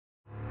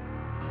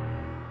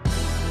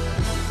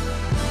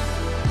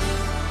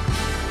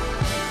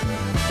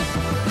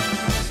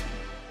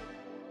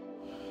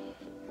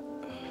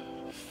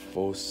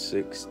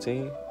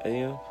4:16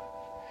 a.m.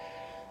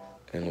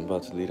 and I'm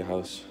about to leave the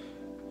house,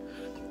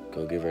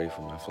 go get ready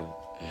for my flight.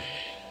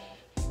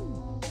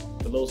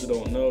 For those who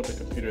don't know, the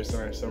Computer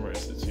Science Summer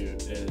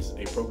Institute is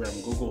a program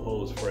Google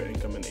holds for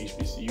incoming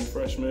HBCU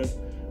freshmen,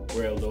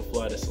 where they'll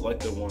fly the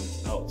selected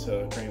ones out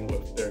to train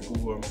with their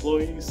Google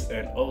employees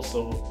and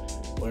also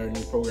learn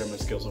new programming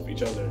skills with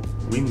each other.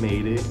 We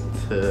made it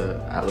to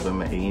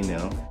Alabama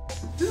A&M.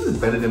 This is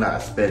better than I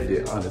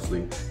expected,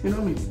 honestly. You know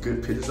how many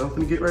good pictures I'm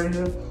gonna get right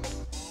here?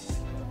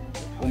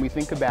 When we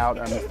think about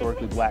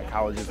historically black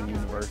colleges and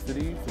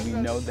universities, we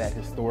know that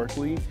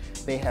historically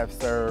they have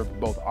served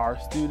both our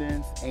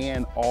students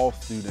and all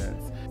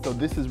students. So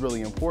this is really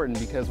important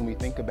because when we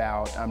think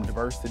about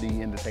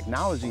diversity in the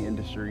technology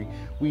industry,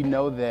 we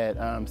know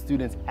that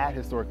students at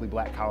historically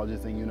black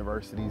colleges and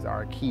universities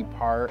are a key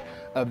part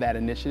of that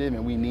initiative,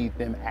 and we need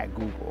them at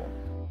Google.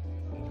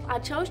 I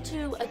chose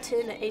to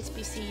attend an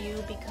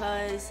HBCU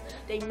because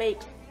they make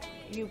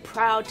you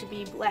proud to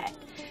be black.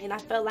 And I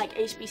felt like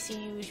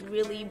HBCUs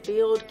really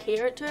build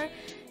character.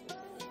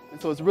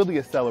 And so it's really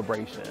a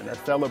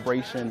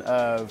celebration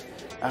of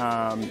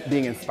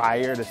being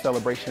inspired, a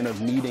celebration of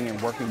meeting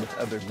and working with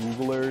other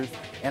Googlers.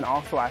 And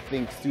also I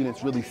think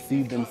students really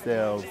see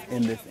themselves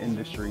in this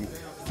industry,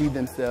 see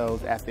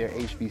themselves at their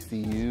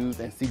HBCUs,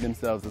 and see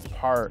themselves as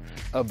part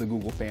of the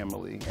Google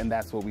family. And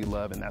that's what we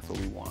love and that's what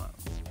we want.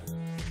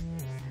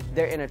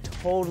 They're in a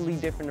totally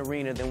different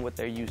arena than what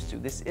they're used to.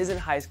 This isn't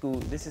high school,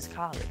 this is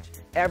college.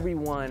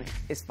 Everyone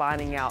is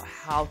finding out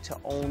how to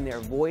own their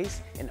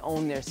voice and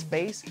own their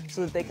space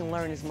so that they can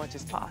learn as much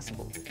as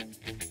possible.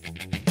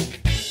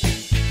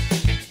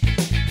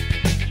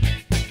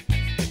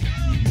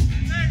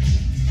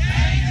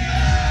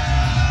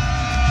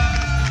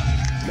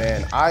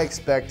 Man, I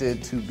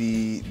expected to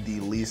be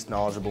the least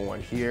knowledgeable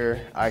one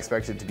here. I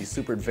expected to be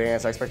super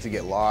advanced. I expected to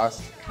get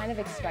lost. Kind of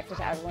expected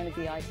everyone to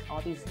be like all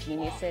these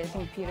geniuses in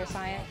computer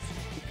science.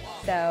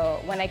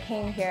 So when I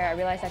came here, I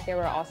realized that there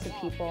were also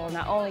people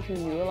not only who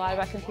knew a lot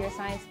about computer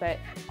science, but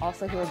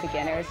also who were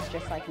beginners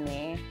just like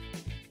me.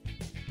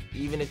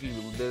 Even if you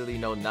literally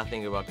know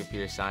nothing about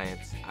computer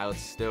science, I would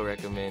still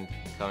recommend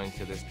coming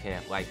to this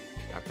camp. Like,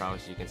 I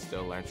promise you can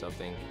still learn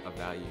something of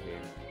value here.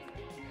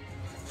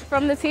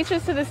 From the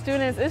teachers to the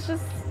students,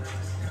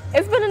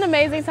 it's been an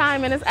amazing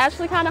time, and it's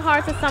actually kind of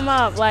hard to sum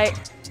up. Like,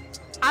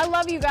 I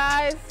love you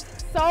guys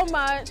so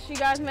much. You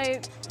guys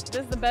made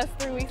this the best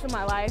 3 weeks of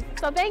my life.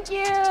 So thank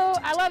you,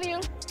 I love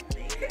you.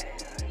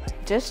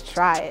 Just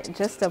try it,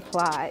 just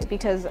apply,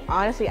 because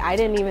honestly, I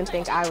didn't even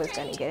think I was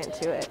gonna get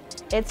into it.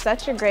 It's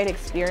such a great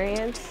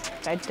experience.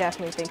 I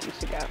definitely think you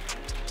should go.